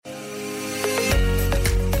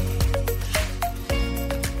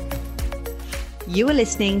You are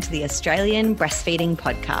listening to the Australian Breastfeeding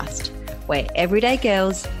Podcast, where everyday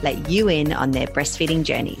girls let you in on their breastfeeding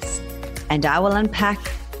journeys. And I will unpack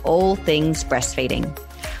all things breastfeeding.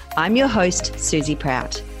 I'm your host, Susie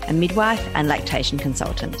Prout, a midwife and lactation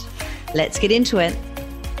consultant. Let's get into it.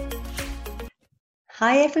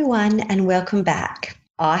 Hi, everyone, and welcome back.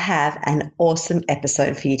 I have an awesome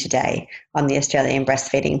episode for you today on the Australian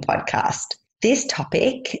Breastfeeding Podcast. This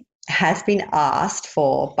topic has been asked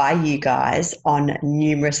for by you guys on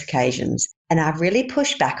numerous occasions, and I've really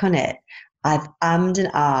pushed back on it. I've ummed and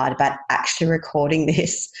ahed about actually recording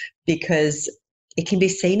this because it can be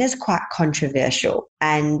seen as quite controversial,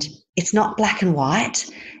 and it's not black and white,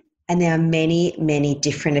 and there are many, many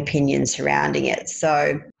different opinions surrounding it.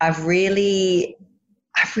 So I've really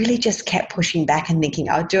just kept pushing back and thinking,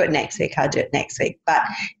 I'll do it next week. But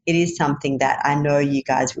it is something that I know you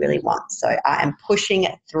guys really want. So I am pushing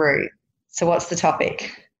it through. So what's the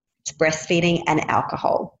topic? It's breastfeeding and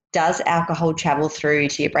alcohol. Does alcohol travel through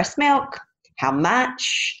to your breast milk? How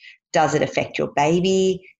much? Does it affect your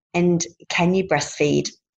baby? And can you breastfeed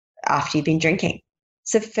after you've been drinking?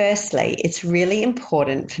 So firstly, it's really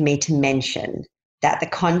important for me to mention that the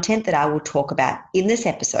content that I will talk about in this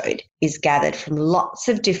episode is gathered from lots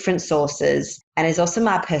of different sources and is also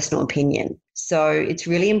my personal opinion. So it's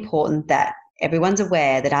really important that everyone's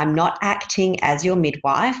aware that I'm not acting as your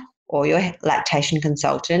midwife or your lactation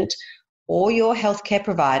consultant or your healthcare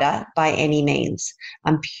provider by any means.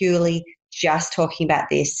 I'm purely just talking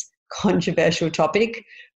about this controversial topic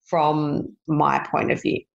from my point of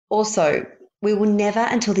view. Also, we will never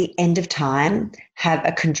until the end of time have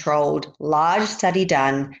a controlled large study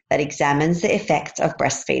done that examines the effects of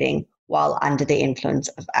breastfeeding while under the influence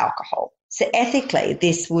of alcohol. So ethically,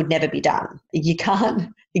 this would never be done. You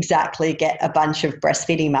can't exactly get a bunch of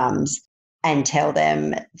breastfeeding mums and tell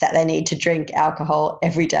them that they need to drink alcohol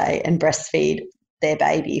every day and breastfeed their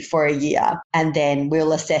baby for a year, and then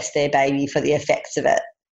we'll assess their baby for the effects of it,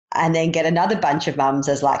 and then get another bunch of mums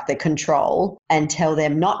as like the control and tell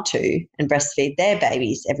them not to and breastfeed their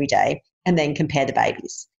babies every day and then compare the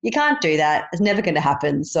babies. You can't do that. It's never going to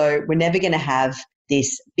happen. So we're never going to have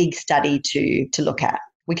this big study to look at.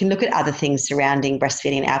 We can look at other things surrounding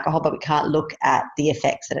breastfeeding and alcohol, but we can't look at the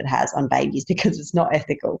effects that it has on babies because it's not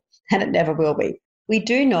ethical and it never will be. We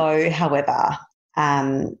do know, however,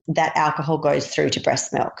 that alcohol goes through to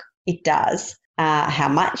breast milk. It does. How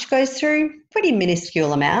much goes through? Pretty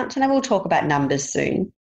minuscule amount, and I will talk about numbers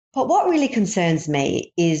soon. But what really concerns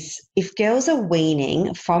me is if girls are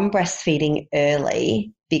weaning from breastfeeding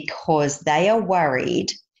early because they are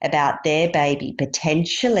worried about their baby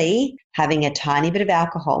potentially having a tiny bit of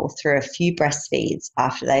alcohol through a few breastfeeds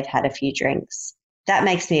after they've had a few drinks. That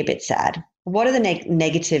makes me a bit sad. What are the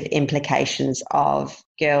negative implications of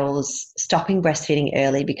girls stopping breastfeeding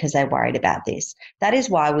early because they're worried about this? That is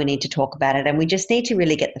why we need to talk about it, and we just need to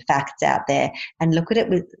really get the facts out there and look at it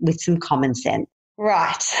with some common sense.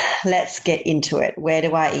 Right, let's get into it. Where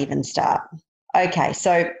do I even start? Okay,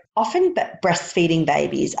 so often breastfeeding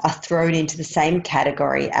babies are thrown into the same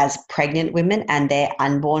category as pregnant women and their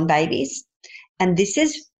unborn babies, and this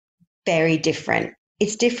is very different.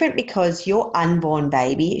 It's different because your unborn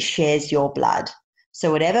baby shares your blood.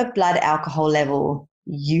 So whatever blood alcohol level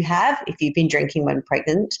you have, if you've been drinking when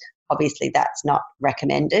pregnant, obviously that's not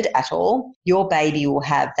recommended at all. Your baby will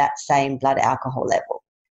have that same blood alcohol level.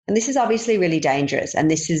 And this is obviously really dangerous, and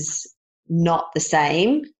this is not the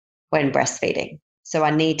same when breastfeeding. So I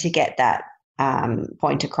need to get that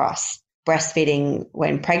point across. Breastfeeding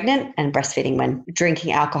when pregnant and breastfeeding when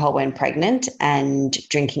drinking alcohol when pregnant and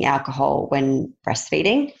drinking alcohol when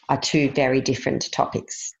breastfeeding are two very different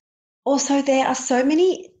topics. Also, there are so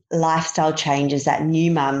many lifestyle changes that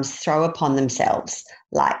new mums throw upon themselves,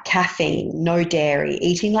 like caffeine, no dairy,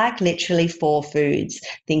 eating like literally 4 foods,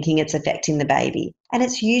 thinking it's affecting the baby. And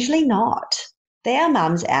it's usually not. There are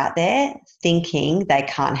mums out there thinking they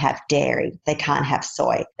can't have dairy, they can't have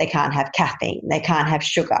soy, they can't have caffeine, they can't have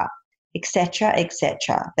sugar, etc.,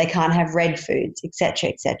 etc. They can't have red foods, etc.,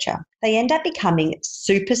 etc. They end up becoming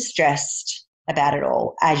super stressed about it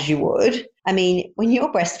all, as you would. I mean, when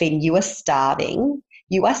you're breastfeeding, you are starving,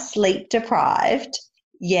 you are sleep deprived,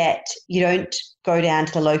 yet you don't go down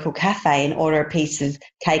to the local cafe and order a piece of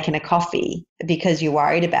cake and a coffee because you're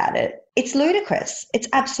worried about it. It's ludicrous. It's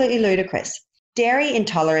absolutely ludicrous. Dairy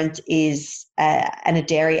intolerance is and a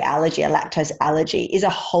dairy allergy, a lactose allergy, is a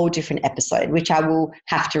whole different episode, which I will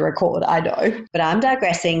have to record, I know. But I'm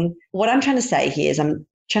digressing. What I'm trying to say here is I'm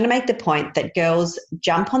trying to make the point that girls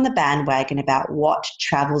jump on the bandwagon about what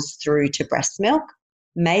travels through to breast milk.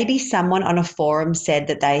 Maybe someone on a forum said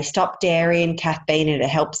that they stopped dairy and caffeine and it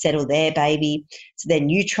helped settle their baby. So then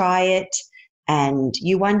you try it and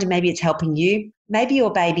you wonder maybe it's helping you. Maybe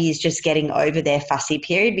your baby is just getting over their fussy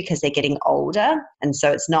period because they're getting older. And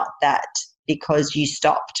so it's not that because you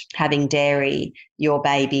stopped having dairy, your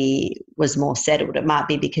baby was more settled. It might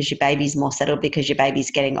be because your baby's more settled because your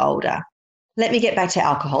baby's getting older. Let me get back to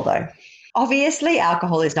alcohol though. Obviously,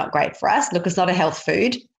 alcohol is not great for us. Look, it's not a health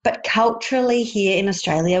food, but culturally here in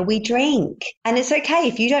Australia, we drink. And it's okay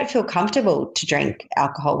if you don't feel comfortable to drink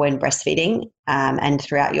alcohol when breastfeeding and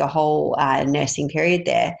throughout your whole nursing period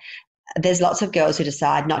there. There's lots of girls who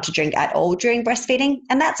decide not to drink at all during breastfeeding,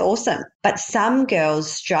 and that's awesome. But some girls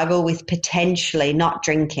struggle with potentially not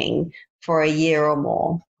drinking for a year or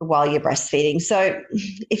more while you're breastfeeding. So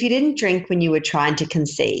if you didn't drink when you were trying to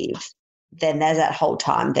conceive, then there's that whole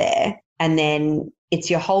time there. And then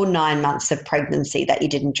it's your whole 9 months of pregnancy that you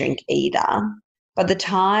didn't drink either. By the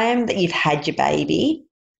time that you've had your baby,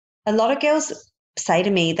 a lot of girls say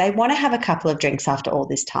to me they want to have a couple of drinks after all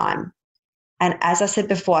this time. And as I said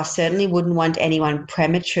before, I certainly wouldn't want anyone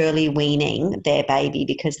prematurely weaning their baby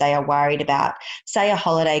because they are worried about, say, a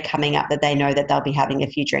holiday coming up that they know that they'll be having a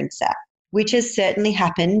few drinks at, which has certainly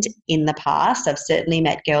happened in the past. I've certainly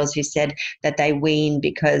met girls who said that they weaned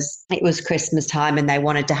because it was Christmas time and they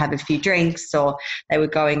wanted to have a few drinks, or they were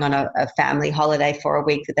going on a family holiday for a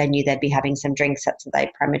week that they knew they'd be having some drinks at, so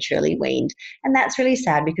they prematurely weaned. And that's really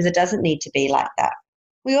sad because it doesn't need to be like that.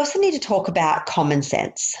 We also need to talk about common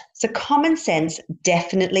sense. So common sense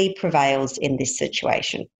definitely prevails in this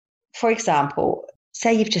situation. For example,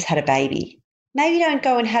 say you've just had a baby. Maybe don't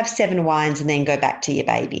go and have 7 wines and then go back to your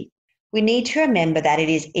baby. We need to remember that it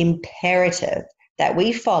is imperative that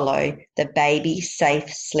we follow the baby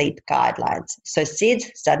safe sleep guidelines. So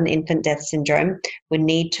SIDS, sudden infant death syndrome, we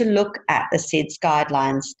need to look at the SIDS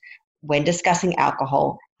guidelines when discussing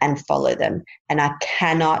alcohol and follow them. And I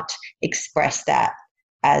cannot express that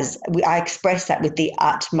I express that with the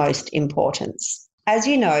utmost importance. As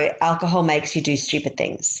you know, alcohol makes you do stupid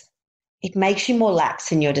things. It makes you more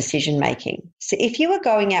lax in your decision making. So if you are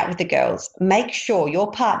going out with the girls, make sure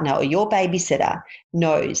your partner or your babysitter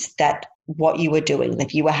knows that what you were doing,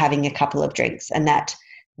 that you were having a couple of drinks, and that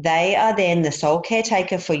they are then the sole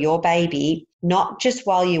caretaker for your baby, not just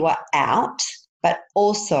while you are out, but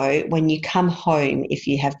also when you come home if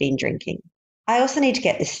you have been drinking. I also need to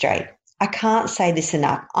get this straight. I can't say this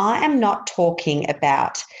enough. I am not talking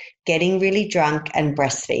about getting really drunk and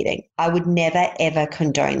breastfeeding. I would never, ever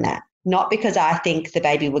condone that. Not because I think the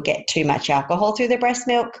baby will get too much alcohol through the breast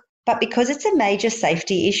milk, but because it's a major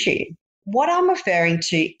safety issue. What I'm referring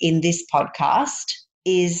to in this podcast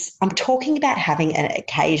is I'm talking about having an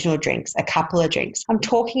occasional drinks, a couple of drinks. I'm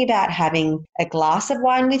talking about having a glass of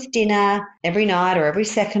wine with dinner every night or every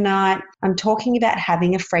second night. I'm talking about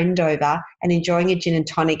having a friend over and enjoying a gin and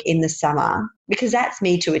tonic in the summer, because that's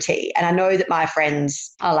me to a T. And I know that my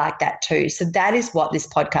friends are like that too. So that is what this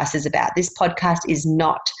podcast is about. This podcast is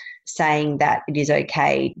not saying that it is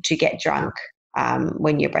okay to get drunk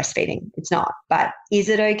when you're breastfeeding. It's not. But is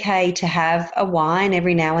it okay to have a wine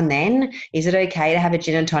every now and then? Is it okay to have a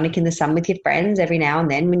gin and tonic in the sun with your friends every now and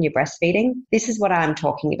then when you're breastfeeding? This is what I'm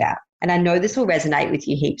talking about. And I know this will resonate with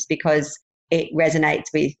you heaps because it resonates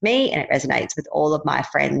with me and it resonates with all of my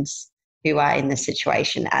friends who are in this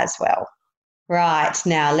situation as well. Right,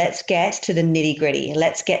 now let's get to the nitty gritty.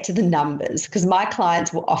 Let's get to the numbers, because my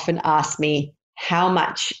clients will often ask me how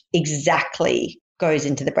much exactly goes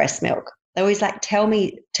into the breast milk. They're always like, tell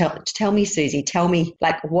me, Susie, tell me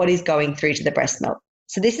like what is going through to the breast milk.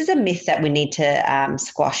 So this is a myth that we need to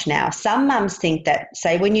squash now. Some mums think that,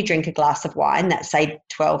 say, when you drink a glass of wine, that's say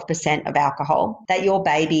 12% of alcohol, that your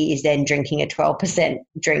baby is then drinking a 12%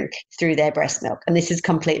 drink through their breast milk. And this is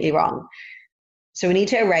completely wrong. So we need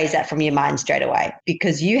to erase that from your mind straight away,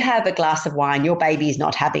 because you have a glass of wine, your baby is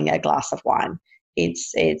not having a glass of wine.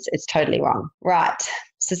 It's totally wrong. Right.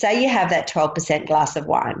 So say you have that 12% glass of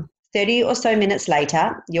wine. 30 or so minutes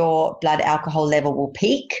later, your blood alcohol level will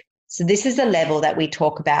peak. So this is the level that we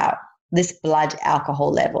talk about. This blood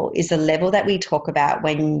alcohol level is the level that we talk about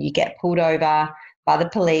when you get pulled over by the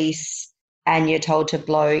police and you're told to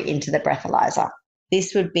blow into the breathalyzer.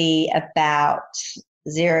 This would be about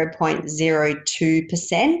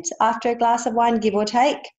 0.02% after a glass of wine, give or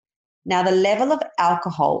take. Now, the level of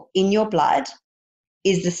alcohol in your blood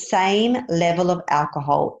is the same level of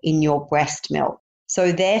alcohol in your breast milk.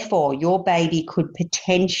 So therefore, your baby could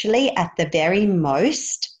potentially, at the very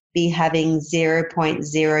most, be having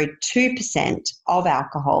 0.02% of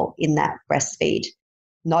alcohol in that breastfeed,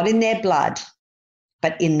 not in their blood,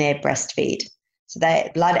 but in their breastfeed. So their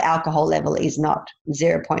blood alcohol level is not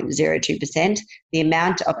 0.02%. The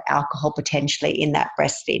amount of alcohol potentially in that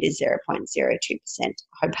breastfeed is 0.02%. I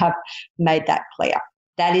hope I've made that clear.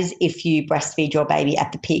 That is if you breastfeed your baby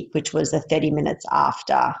at the peak, which was the 30 minutes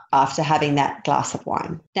after having that glass of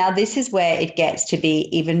wine. Now, this is where it gets to be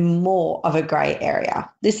even more of a grey area.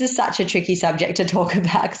 This is such a tricky subject to talk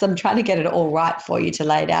about because I'm trying to get it all right for you to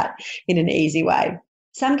lay it out in an easy way.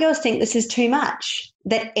 Some girls think this is too much,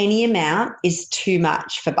 that any amount is too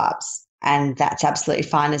much for bubs. And that's absolutely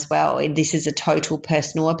fine as well. This is a total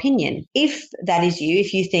personal opinion. If that is you,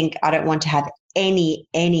 if you think I don't want to have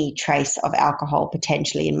any trace of alcohol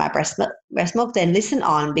potentially in my breast milk, then listen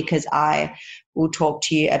on, because I will talk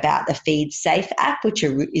to you about the Feed Safe app, which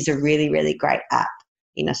is a really, really great app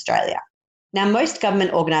in Australia. Now, most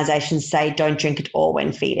government organisations say don't drink at all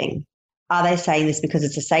when feeding. Are they saying this because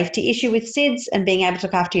it's a safety issue with SIDS and being able to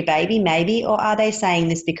look after your baby? Maybe. Or are they saying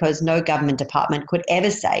this because no government department could ever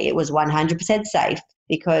say it was 100% safe,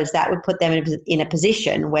 because that would put them in a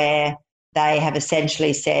position where they have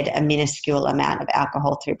essentially said a minuscule amount of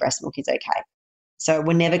alcohol through breast milk is okay. So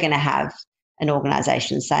we're never going to have an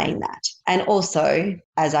organisation saying that. And also,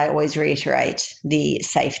 as I always reiterate, the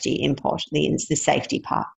safety the safety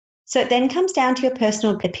part. So it then comes down to your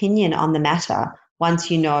personal opinion on the matter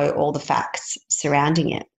once you know all the facts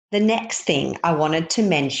surrounding it. The next thing I wanted to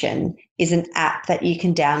mention is an app that you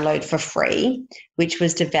can download for free, which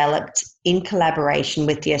was developed in collaboration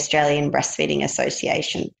with the Australian Breastfeeding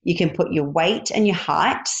Association. You can put your weight and your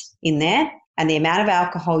height in there and the amount of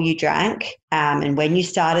alcohol you drank and when you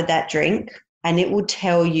started that drink, and it will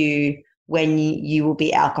tell you when you will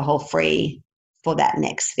be alcohol free for that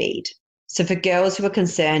next feed. So for girls who are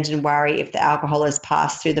concerned and worry if the alcohol has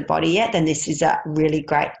passed through the body yet, then this is a really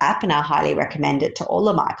great app and I highly recommend it to all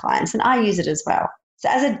of my clients, and I use it as well. So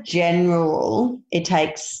as a general rule, it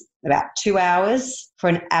takes about 2 hours for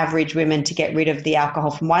an average woman to get rid of the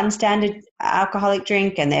alcohol from one standard alcoholic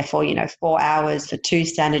drink, and therefore, 4 hours for 2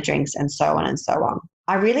 standard drinks, and so on and so on.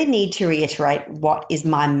 I really need to reiterate what is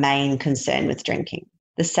my main concern with drinking: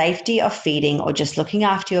 the safety of feeding or just looking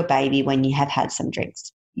after your baby when you have had some drinks.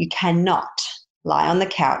 You cannot lie on the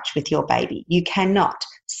couch with your baby. You cannot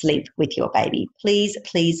sleep with your baby. Please,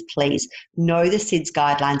 please, please know the SIDS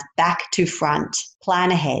guidelines back to front. Plan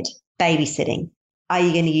ahead. Babysitting. Are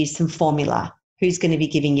you going to use some formula? Who's going to be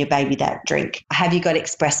giving your baby that drink? Have you got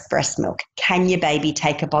express breast milk? Can your baby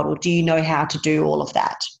take a bottle? Do you know how to do all of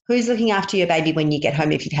that? Who's looking after your baby when you get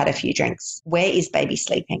home if you've had a few drinks? Where is baby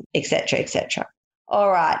sleeping? Etc., etc.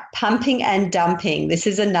 All right, pumping and dumping. This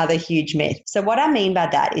is another huge myth. So what I mean by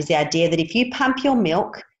that is the idea that if you pump your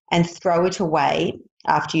milk and throw it away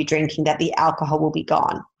after you're drinking, that the alcohol will be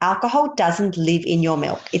gone. Alcohol doesn't live in your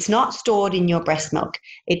milk. It's not stored in your breast milk.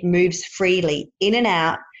 It moves freely in and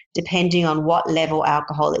out depending on what level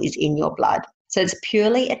alcohol is in your blood. So it's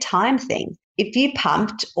purely a time thing. If you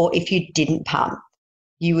pumped or if you didn't pump,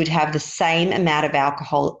 you would have the same amount of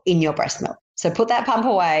alcohol in your breast milk. So put that pump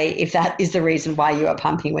away if that is the reason why you are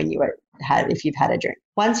pumping if you've had a drink.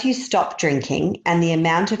 Once you stop drinking and the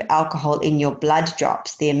amount of alcohol in your blood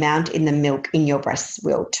drops, the amount in the milk in your breasts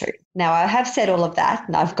will too. Now, I have said all of that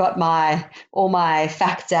and I've got all my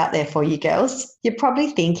facts out there for you girls. You're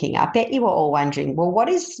probably thinking, I bet you were all wondering, well, what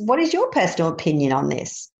is your personal opinion on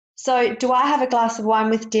this? So do I have a glass of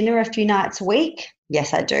wine with dinner a few nights a week?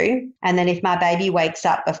 Yes, I do. And then if my baby wakes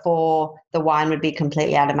up before the wine would be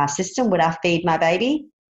completely out of my system, would I feed my baby?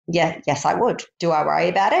 Yeah, yes, I would. Do I worry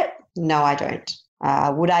about it? No, I don't.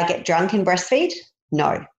 Would I get drunk and breastfeed?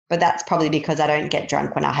 No. But that's probably because I don't get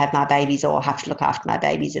drunk when I have my babies or have to look after my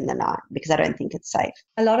babies in the night, because I don't think it's safe.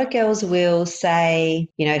 A lot of girls will say,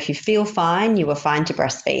 if you feel fine, you are fine to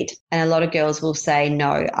breastfeed. And a lot of girls will say,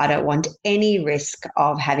 no, I don't want any risk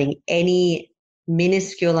of having any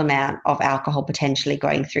minuscule amount of alcohol potentially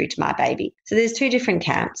going through to my baby. So there's 2 different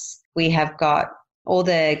camps. We have got all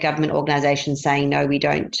the government organisations saying, no, we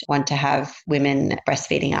don't want to have women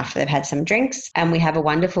breastfeeding after they've had some drinks. And we have a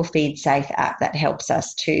wonderful Feed Safe app that helps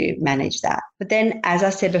us to manage that. But then, as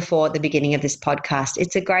I said before at the beginning of this podcast,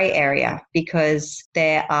 it's a grey area because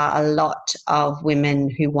there are a lot of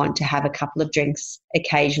women who want to have a couple of drinks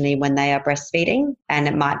occasionally when they are breastfeeding. And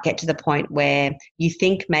it might get to the point where you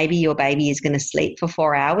think maybe your baby is going to sleep for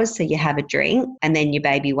 4 hours. So you have a drink and then your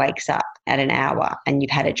baby wakes up at an hour and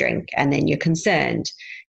you've had a drink and then you're concerned.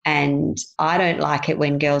 And I don't like it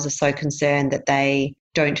when girls are so concerned that they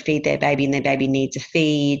don't feed their baby and their baby needs a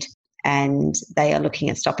feed, and they are looking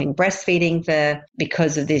at stopping breastfeeding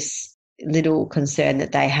because of this little concern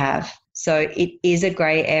that they have. So it is a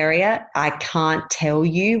grey area. I can't tell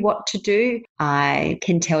you what to do. I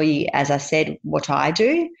can tell you, as I said, what I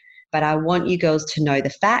do. but I want you girls to know the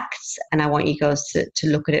facts, and I want you girls to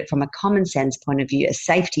look at it from a common sense point of view, a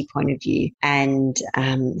safety point of view, and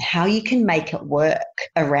how you can make it work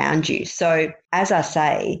around you. So as I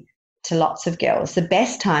say to lots of girls, the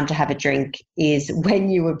best time to have a drink is when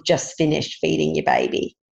you have just finished feeding your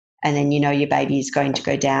baby, and then you know your baby is going to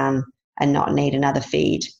go down and not need another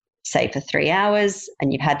feed, say for 3 hours,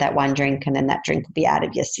 and you've had that one drink, and then that drink will be out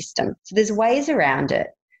of your system. So there's ways around it.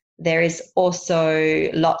 There is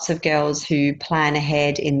also lots of girls who plan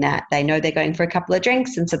ahead in that they know they're going for a couple of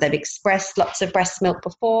drinks, and so they've expressed lots of breast milk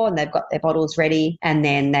before and they've got their bottles ready, and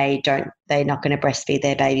then they're not going to breastfeed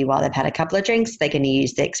their baby while they've had a couple of drinks. They're going to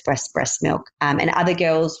use the express breast milk. And other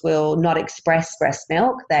girls will not express breast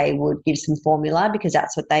milk. They would give some formula because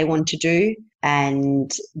that's what they want to do,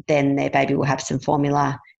 and then their baby will have some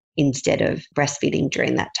formula instead of breastfeeding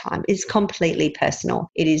during that time. It's completely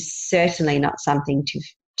personal. It is certainly not something to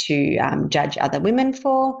judge other women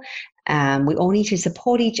for. We all need to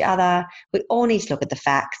support each other. We all need to look at the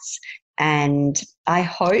facts. And I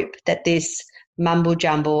hope that this mumble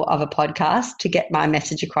jumble of a podcast to get my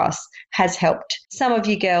message across has helped some of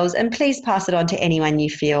you girls. And please pass it on to anyone you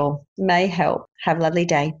feel may help. Have a lovely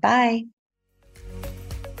day. Bye.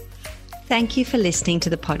 Thank you for listening to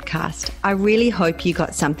the podcast. I really hope you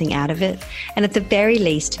got something out of it, and at the very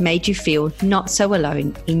least made you feel not so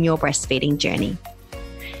alone in your breastfeeding journey.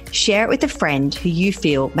 Share it with a friend who you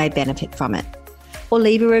feel may benefit from it, or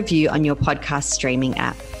leave a review on your podcast streaming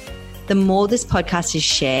app. The more this podcast is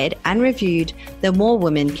shared and reviewed, the more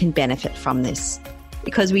women can benefit from this,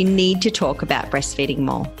 because we need to talk about breastfeeding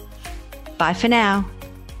more. Bye for now.